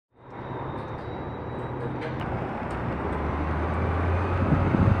Macks.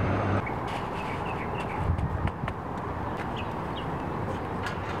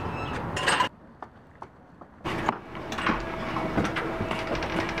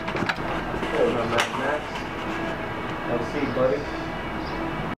 LC, buddy.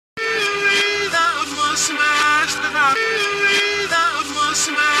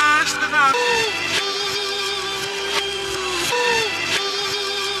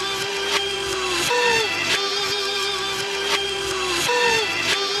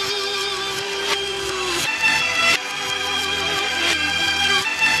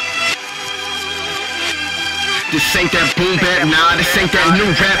 This ain't that boom bap, nah, this ain't that new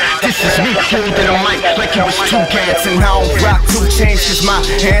rap. This is me holding a mic like it was two cats. And I don't rock 2 chains cause my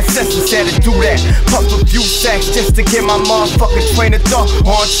ancestors had to do that. Puff a few sacks just to get my motherfucking train of thought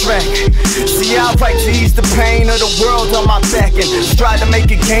on track. See, I write to ease the pain of the world on my back and strive to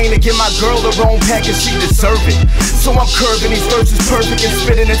make a gain to give my girl her own package, she deserve it. So I'm curving these verses perfect and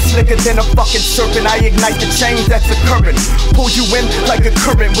spitting it slicker than a fucking serpent. I ignite the change that's occurring, pull you in like a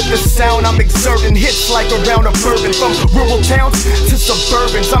current with the sound I'm exerting. Hits like around a bourbon from rural towns to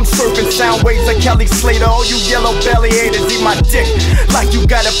suburbans. I'm surfing sound waves like Kelly Slater. All you yellow belly haters eat my dick like you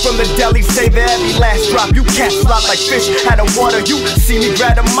got it from the deli. Save every last drop. You can't slot like fish out of water. You see me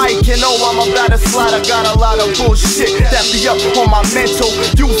grab a mic and oh, I'm about to slide. I got a lot of bullshit that be up on my mental.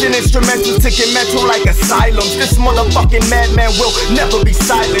 Using instrumentals to get mental like asylums. This motherfucking madman will never be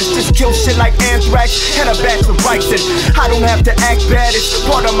silenced. Just kill shit like anthrax and a batch of ricin. I don't have to act bad, it's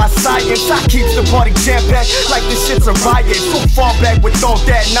part of my science. I keep the party jam-packed like this shit's a riot. So far back with all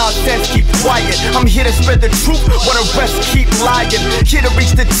that nonsense, keep quiet. I'm here to spread the truth while the rest keep lying. Here to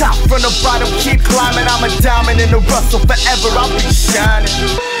reach the top, from the bottom keep climbing. I'm a diamond in the rough, so forever I'll be shining.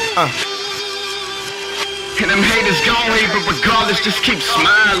 And them haters gon' hate, but regardless just keep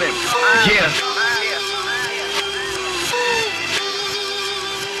smiling. Yeah.